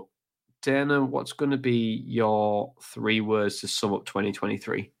 3. But Dana, what's going to be your 3 words to sum up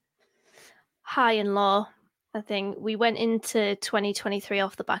 2023? High and low. I think we went into 2023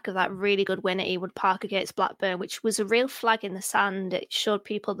 off the back of that really good win at Ewood Park against Blackburn, which was a real flag in the sand. It showed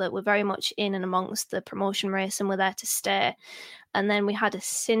people that we're very much in and amongst the promotion race and we're there to stay. And then we had a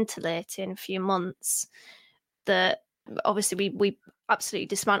scintillating few months that obviously we absolutely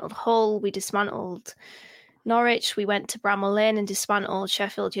dismantled Hull, we dismantled Norwich, we went to Bramall Lane and dismantled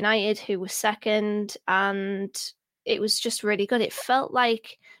Sheffield United, who was second, and it was just really good. It felt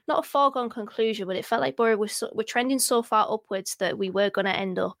like, not a foregone conclusion, but it felt like Borough were trending so far upwards that we were going to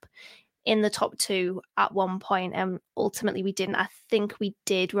end up in the top 2 at one point, and ultimately we didn't. I think we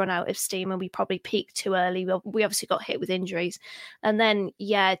did run out of steam and we probably peaked too early. We obviously got hit with injuries. And then,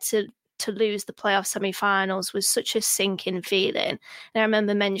 to lose the playoff semi-finals was such a sinking feeling. And I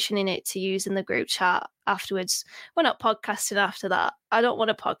remember mentioning it to you in the group chat afterwards. We're not podcasting after that. I don't want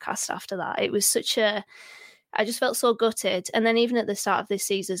to podcast after that. It was I just felt so gutted. And then even at the start of this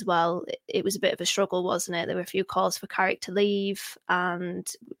season as well, it was a bit of a struggle, wasn't it? There were a few calls for Carrick to leave and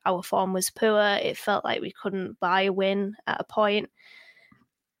our form was poor. It felt like we couldn't buy a win at a point.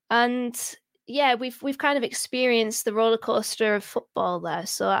 And yeah, we've kind of experienced the roller coaster of football there.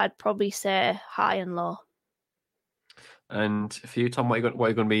 So I'd probably say high and low. And for you, Tom, what are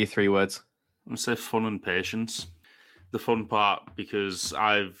going to be your 3 words? I'm going to say fun and patience. the fun part, because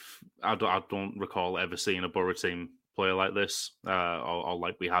I don't recall ever seeing a Borough team play like this, or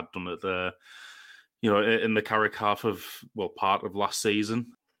like we had done at the, in the Carrick half of, part of last season.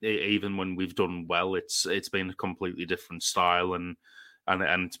 Even when we've done well, it's been a completely different style, and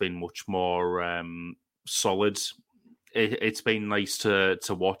it's been much more solid. It's been nice to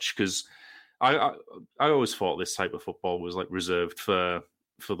watch, because I always thought this type of football was like reserved for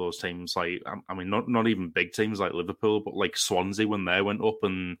those teams, like, I mean, not even big teams like Liverpool, but like Swansea when they went up,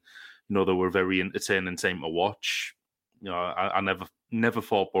 and they were a very entertaining team to watch. I never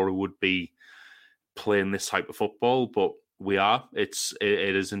thought Borough would be playing this type of football, but we are. It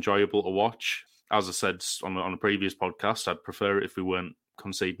is enjoyable to watch. As I said on a previous podcast, I'd prefer it if we weren't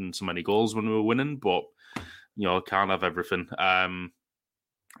conceding so many goals when we were winning, but can't have everything.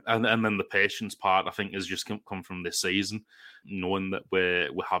 And then the patience part, I think, has just come from this season, knowing that we're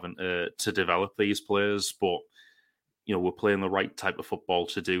having to develop these players, but we're playing the right type of football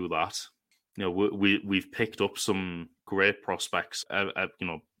to do that. We've picked up some great prospects at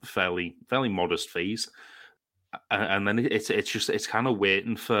fairly modest fees, and then it's kind of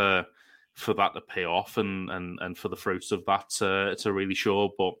waiting for that to pay off and for the fruits of that to really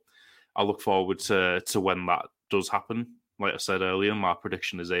show. But I look forward to when that does happen. Like I said earlier, my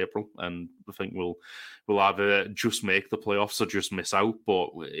prediction is April, and I think we'll either just make the playoffs or just miss out. But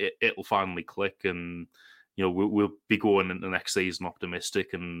it'll finally click, and we'll be going into next season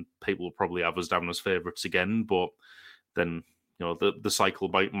optimistic, and people will probably have us down as favourites again. But then the cycle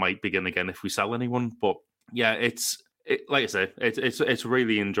might begin again if we sell anyone. But yeah, like I say, it's a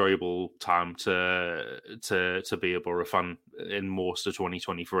really enjoyable time to be a Borough fan in most of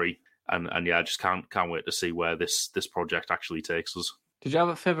 2023. And yeah, I just can't wait to see where this project actually takes us. Did you have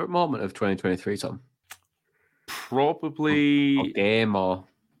a favourite moment of 2023, Tom? Probably or game, or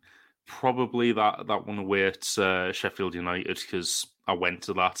probably that one away at Sheffield United, because I went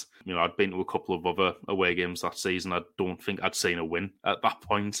to that. I'd been to a couple of other away games that season. I don't think I'd seen a win at that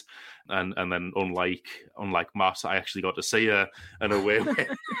point. And then unlike Matt, I actually got to see an away win.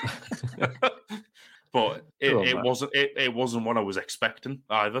 But it wasn't what I was expecting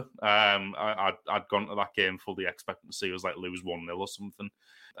either. I'd gone to that game fully expecting to see us like lose 1-0 or something.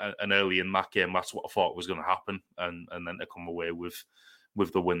 And early in that game, that's what I thought was going to happen. And then to come away with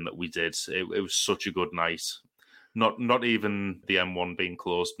the win that we did, it was such a good night. Not even the M1 being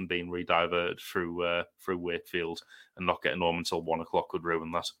closed and being rediverted through Wakefield and not getting home until 1 o'clock could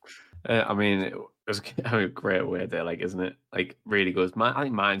ruin that. I mean, it was a great way there, like, isn't it? Like, really good. I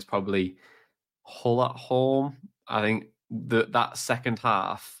think mine's probably Hull at home. I think that second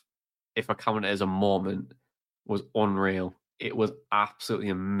half, if I count it as a moment, was unreal. It was absolutely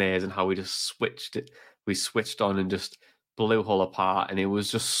amazing how we just switched it. We switched on and just blew Hull apart, and it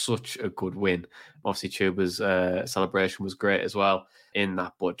was just such a good win. Obviously, Tuba's celebration was great as well in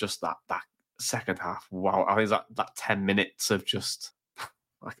that, but just that second half, wow! I think that 10 minutes of just,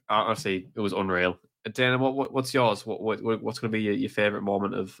 like, honestly, it was unreal. Dana, what's yours? What's going to be your favourite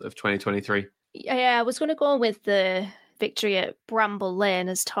moment of 2023? Yeah, I was going to go with the victory at Bramble Lane,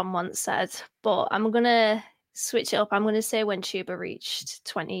 as Tom once said, but I'm going to switch it up. I'm going to say when Tuba reached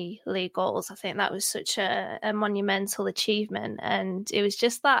 20 league goals. I think that was such a monumental achievement, and it was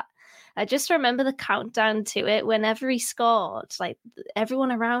just that. I just remember the countdown to it. Whenever he scored, like,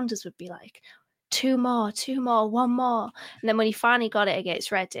 everyone around us would be like, 2 more, 1 more. And then when he finally got it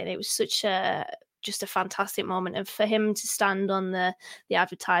against Reading, it was such just a fantastic moment. And for him to stand on the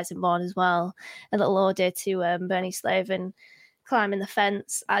advertising board as well, a little ode to Bernie Slave and climbing the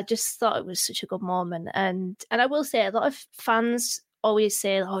fence, I just thought it was such a good moment. And I will say, a lot of fans always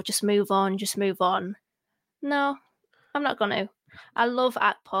say, oh, just move on. No, I'm not going to. I love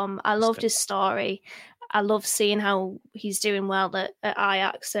Akpom. I loved his story. I love seeing how he's doing well at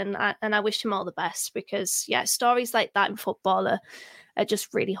Ajax, and I wish him all the best, because, yeah, stories like that in football are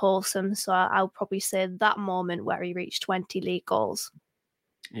just really wholesome. So I'll probably say that moment where he reached 20 league goals.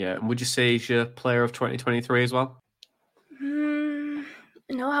 Yeah, and would you say he's your player of 2023 as well?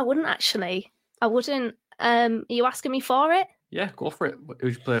 No, I wouldn't actually. I wouldn't. Are you asking me for it? Yeah, go for it.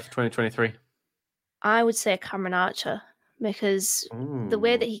 Who's your player for 2023? I would say Cameron Archer, because the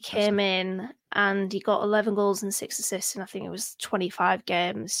way that he came in and he got 11 goals and 6 assists in, I think it was 25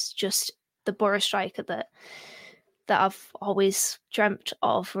 games, just the Borough striker that I've always dreamt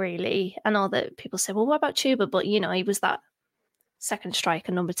of, really. I know that people say, well, what about Tuba? But, he was that second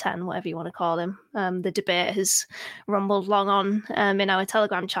striker, number 10, whatever you want to call him. The debate has rumbled long on in our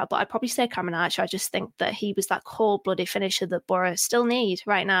Telegram chat, but I'd probably say Cameron Archer. I just think that he was that cold-blooded finisher that Borough still need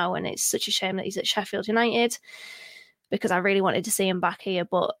right now, and it's such a shame that he's at Sheffield United, because I really wanted to see him back here.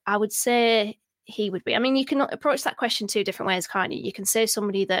 But I would say he would be. I mean, you can approach that question two different ways, can't you? You can say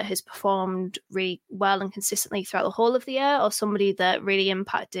somebody that has performed really well and consistently throughout the whole of the year, or somebody that really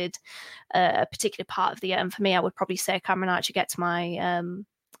impacted a particular part of the year. And for me, I would probably say Cameron Archer gets my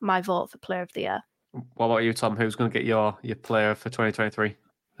my vote for player of the year. What about you, Tom? Who's going to get your player for 2023?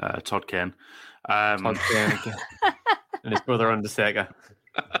 Todd Kane. Todd Kane again. And his brother Undertaker.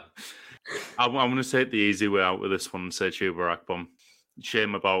 I'm going to take the easy way out with this one and say Chuba Akpom.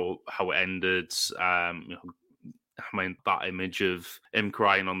 Shame about how it ended. I mean, that image of him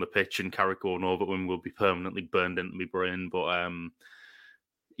crying on the pitch and Carrick going over him will be permanently burned into my brain. But I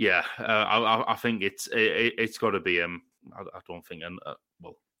think it's got to be him. I don't think,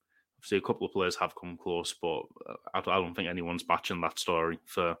 well, obviously a couple of players have come close, but I don't think anyone's matching that story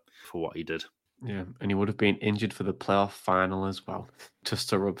for what he did. Yeah, and he would have been injured for the playoff final as well, just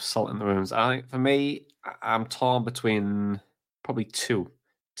to rub salt in the wounds. I think for me, I'm torn between probably two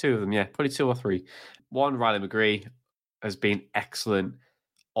of them, yeah, probably two or three. One, Riley McGree has been excellent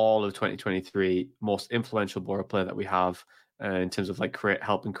all of 2023, most influential Borough player that we have in terms of like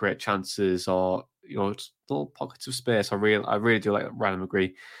helping create chances or just little pockets of space. I really do like Riley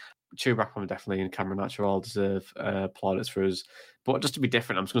McGree. Chuba Akpom definitely and Cameron Archer all deserve plaudits for us. But just to be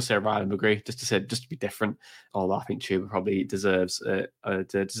different, I'm just going to say Riley McGree, just to be different. Although I think Chuba probably deserves the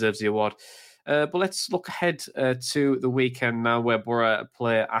award. But let's look ahead to the weekend now, where Borough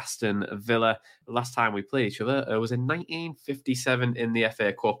play Aston Villa. The last time we played each other was in 1957 in the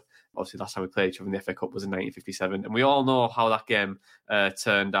FA Cup. Obviously, last time we played each other in the FA Cup was in 1957, and we all know how that game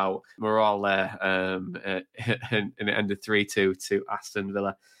turned out. We were all there, and it ended 3-2 to Aston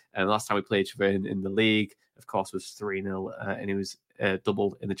Villa. And last time we played each other in the league, of course, was 3-0, and it was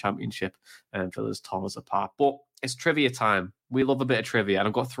doubled in the Championship, and Villa's tore us apart. But it's trivia time. We love a bit of trivia, and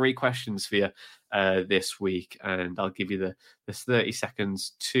I've got 3 questions for you this week, and I'll give you the 30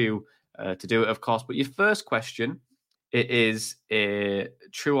 seconds to do it, of course. But your first question, it is a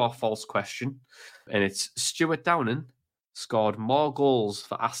true or false question, and it's Stuart Downing scored more goals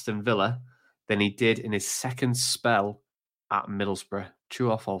for Aston Villa than he did in his second spell at Middlesbrough.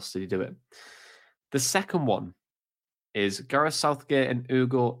 True or false, did he do it? The second one is Gareth Southgate and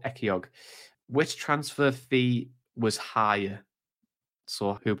Ugo Ekiog. Which transfer fee was higher?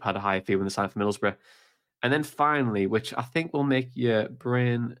 So who had a higher fee when they signed for Middlesbrough? And then finally, which I think will make your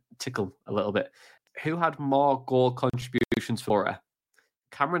brain tickle a little bit, who had more goal contributions for it?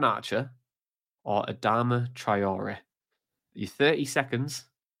 Cameron Archer or Adama Traore? Your 30 seconds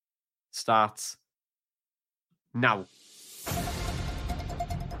starts now.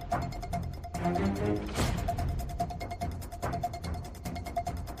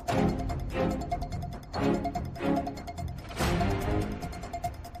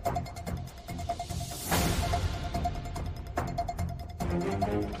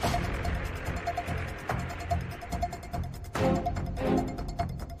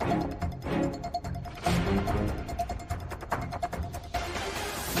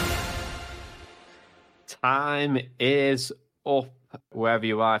 Time is up. Wherever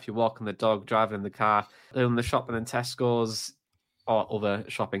you are, if you're walking the dog, driving in the car, doing the shopping in Tesco's or other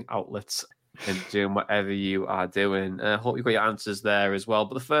shopping outlets, and doing whatever you are doing. I hope you've got your answers there as well.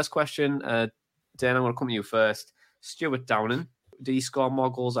 But the first question, Dan, I'm going to come to you first. Stuart Downing, did he score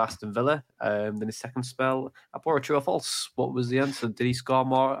more goals at Aston Villa than his second spell at Borough? True or false? What was the answer? Did he score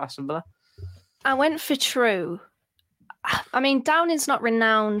more at Aston Villa? I went for true. I mean, Downing's not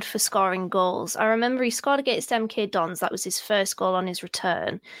renowned for scoring goals. I remember he scored against MK Dons. That was his first goal on his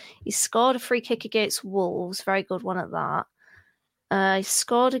return. He scored a free kick against Wolves. Very good one at that. He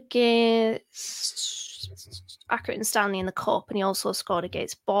scored against Accrington and Stanley in the Cup, and he also scored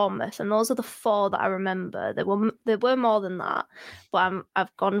against Bournemouth. And those are the 4 that I remember. There were more than that, but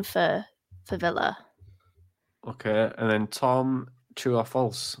I've gone for Villa. Okay, and then Tom, true or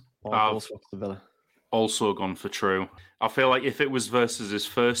false? False for Villa. Also gone for true. I feel like if it was versus his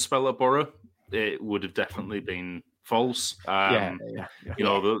first spell at Borough, it would have definitely been false. Yeah. You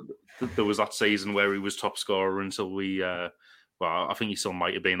know, there was that season where he was top scorer until we, well, I think he still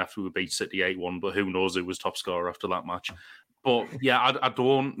might have been after we beat City 8-1, but who knows who was top scorer after that match. But yeah, I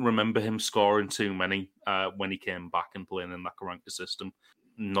don't remember him scoring too many when he came back and playing in that Karanka system.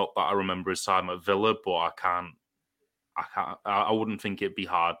 Not that I remember his time at Villa, but I wouldn't think it'd be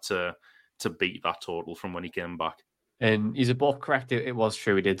hard to beat that total from when he came back. And he's both correct. It was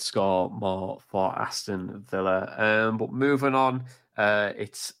true. He did score more for Aston Villa. But moving on,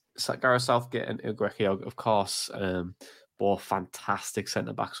 it's Gareth Southgate and Ugo Ekiog, of course. Both fantastic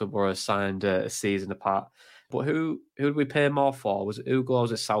centre-backs who were signed a season apart. But who did we pay more for? Was it Ugo or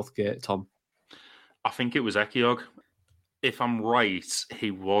was it Southgate, Tom? I think it was Ekiog. if I'm right,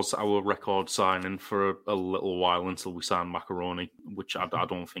 he was our record signing for a little while until we signed Macaroni, which I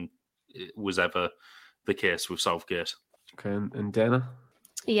don't think it was ever the case with Southgate. Okay, and Dana?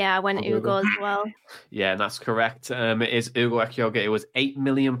 Yeah, I went Ugo as well. Yeah, and that's correct. It is Ugo Ekioga. It was £8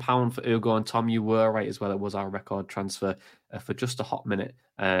 million for Ugo, and Tom, you were right as well. It was our record transfer for just a hot minute,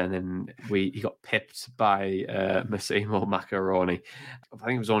 and then he got pipped by Massimo Macaroni. I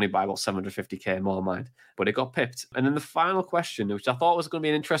think it was only by about 750k more, mind, but it got pipped. And then the final question, which I thought was going to be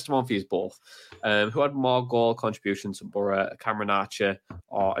an interesting one for you both, who had more goal contributions to Borough, Cameron Archer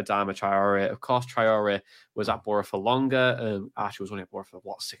or Adama Traore? Of course, Traore was at Borough for longer. Archer was only at Borough for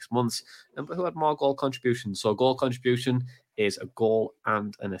 6 months, but who had more goal contributions? So goal contribution is a goal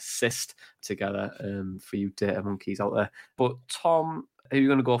and an assist together for you data monkeys out there. But Tom, who are you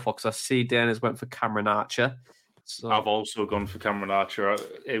going to go for? Because I see Dana's went for Cameron Archer. So I've also gone for Cameron Archer.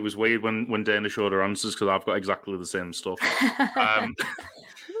 It was weird when Dana showed her answers because I've got exactly the same stuff.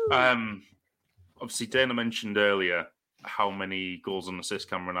 Obviously, Dana mentioned earlier how many goals and assists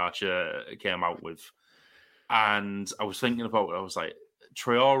Cameron Archer came out with. And I was thinking about it. I was like,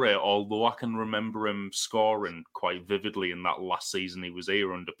 Traore, although I can remember him scoring quite vividly in that last season he was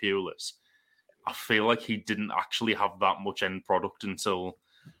here under Pulis, I feel like he didn't actually have that much end product until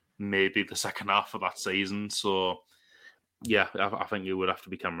maybe the second half of that season. So, yeah, I think it would have to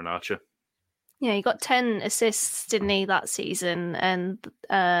be Cameron Archer. Yeah, he got 10 assists, didn't he, that season? And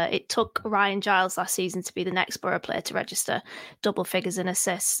it took Ryan Giles last season to be the next Borough player to register double figures in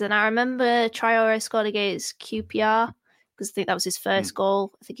assists. And I remember Traore scored against QPR, because I think that was his first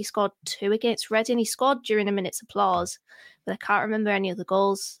goal. I think he scored 2 against Reading. He scored during a minute's applause, but I can't remember any other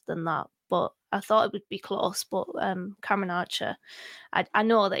goals than that. But I thought it would be close. But Cameron Archer, I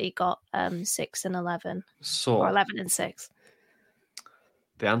know that he got 6 and 11, or 11 and 6.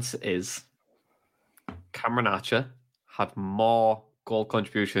 The answer is Cameron Archer had more goal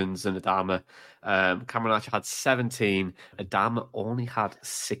contributions than Adama. Cameron Archer had 17. Adama only had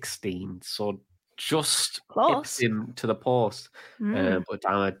 16. So just hit him to the post. But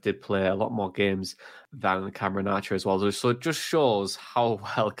Adama did play a lot more games than Cameron Archer as well. So it just shows how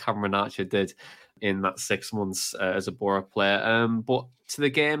well Cameron Archer did in that 6 months as a Borough player. But to the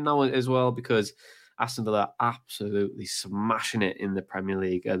game now as well, because Aston Villa are absolutely smashing it in the Premier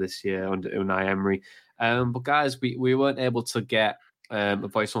League this year under Unai Emery. But guys, we weren't able to get a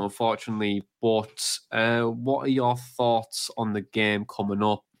voice on, unfortunately. But what are your thoughts on the game coming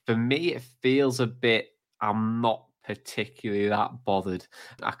up? For me, it feels a bit, I'm not particularly that bothered.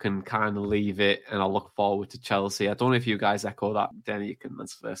 I can kind of leave it and I look forward to Chelsea. I don't know if you guys echo that. Danny, you can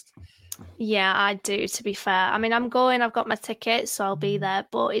answer first. Yeah, I do, to be fair. I mean, I've got my ticket, so I'll be there.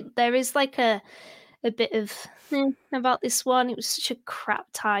 But there is like a bit of about this one. It was such a crap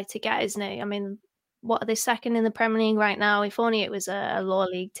tie to get, isn't it? I mean, what are they, second in the Premier League right now? If only it was a lower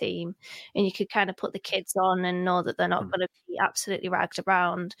league team and you could kind of put the kids on and know that they're not going to be absolutely ragged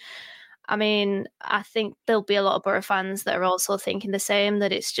around. I mean, I think there'll be a lot of Borough fans that are also thinking the same,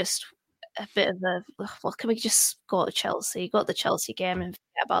 that it's just a bit of a, well, can we just go to the Chelsea game and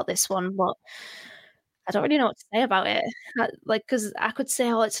forget about this one? But I don't really know what to say about it. Because I could say,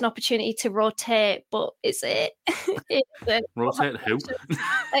 it's an opportunity to rotate, but is it? Rotate who?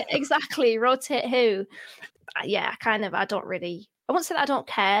 Exactly, rotate who? Yeah, I don't really, I won't say that I don't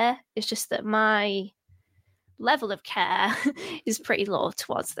care. It's just that my level of care is pretty low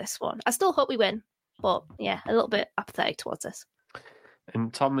towards this one. I still hope we win, but yeah, a little bit apathetic towards this.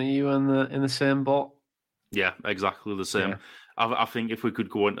 And Tom, are you in the same boat? Yeah, exactly the same. Yeah. I think if we could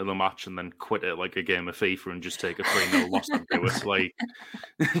go into the match and then quit it like a game of FIFA and just take a 3-0 loss and do it, like,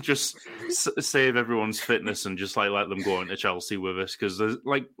 just save everyone's fitness and just let them go into Chelsea with us, because there's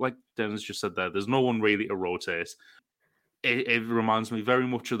like Dennis just said there, there's no one really to rotate. It reminds me very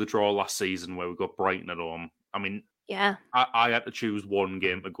much of the draw last season where we got Brighton at home. I mean, yeah, I had to choose one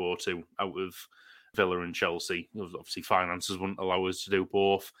game to go to out of Villa and Chelsea. Obviously, finances wouldn't allow us to do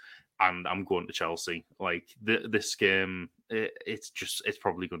both. And I'm going to Chelsea. Like this game, it's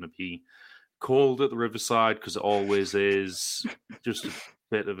probably going to be cold at the Riverside, because it always is. Just a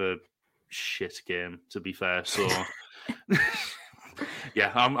bit of a shit game, to be fair. So,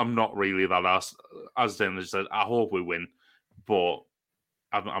 yeah, I'm not really that asked. As Dana said, I hope we win, but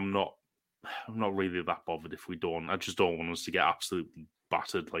I'm not really that bothered if we don't. I just don't want us to get absolutely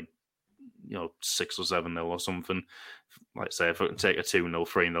battered, 6 or 7-0 or something. Like, say, if I can take a 2-0,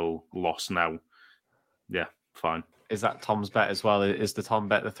 3-0 loss now, yeah, fine. Is that Tom's bet as well? Is the Tom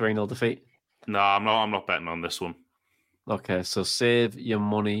bet the 3-0 defeat? No, I'm not betting on this one. Okay, so save your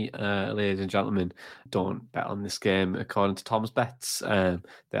money, ladies and gentlemen. Don't bet on this game according to Tom's bets. There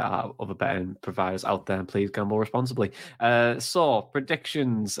are other betting providers out there, and please gamble responsibly. So,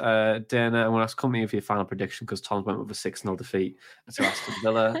 predictions. Dana, I'm going to come to you for your final prediction because Tom's went with a 6-0 defeat to Aston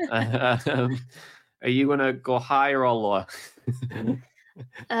Villa. Are you going to go higher or lower?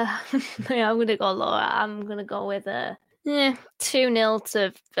 Yeah, I'm going to go lower. I'm going to go with a 2-0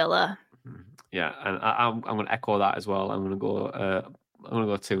 to Villa. Yeah, and I'm going to echo that as well. I'm going to go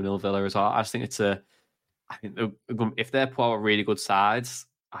 2-0 Villa as well. I just think I think if they're put out really good sides,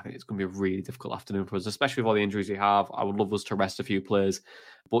 I think it's going to be a really difficult afternoon for us, especially with all the injuries we have. I would love us to rest a few players,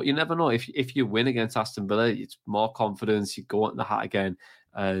 but you never know. If you win against Aston Villa, it's more confidence. You go out in the hat again,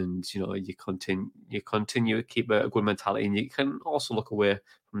 and you continue to keep a good mentality, and you can also look away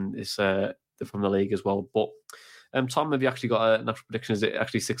from this from the league as well. But Tom, have you actually got a natural prediction? Is it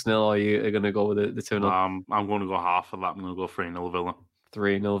actually 6-0, or are you going to go with the 2-0? I'm going to go half of that. I'm going to go 3-0 Villa.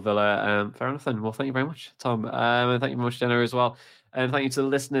 3-0 Villa. Fair enough then. Well, thank you very much, Tom. And thank you very much, Jenna, as well. And thank you to the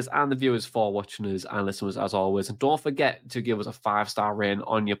listeners and the viewers for watching us and listeners as always. And don't forget to give us a 5-star rating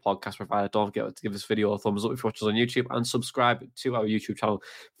on your podcast provider. Don't forget to give this video a thumbs up if you watch us on YouTube and subscribe to our YouTube channel.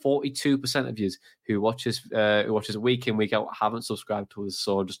 42% of you who watches week in, week out haven't subscribed to us.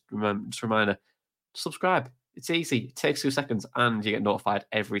 So just a reminder, subscribe. It's easy. It takes 2 seconds and you get notified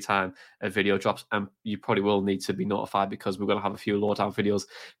every time a video drops. And you probably will need to be notified because we're going to have a few lowdown videos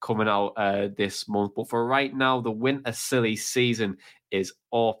coming out this month. But for right now, the winter silly season is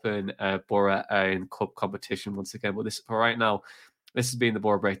open. Borough in club competition once again. But for right now, this has been the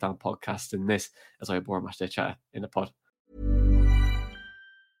Borough Breakdown podcast. And this is our Borough Matchday Chatter in the pod.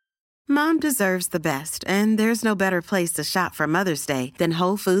 Mom deserves the best, and there's no better place to shop for Mother's Day than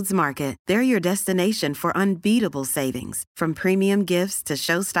Whole Foods Market. They're your destination for unbeatable savings, from premium gifts to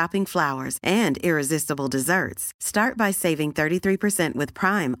show-stopping flowers and irresistible desserts. Start by saving 33% with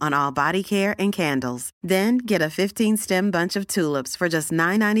Prime on all body care and candles. Then get a 15-stem bunch of tulips for just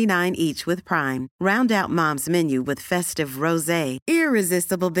 $9.99 each with Prime. Round out Mom's menu with festive rosé,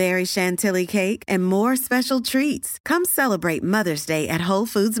 irresistible berry chantilly cake, and more special treats. Come celebrate Mother's Day at Whole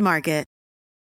Foods Market.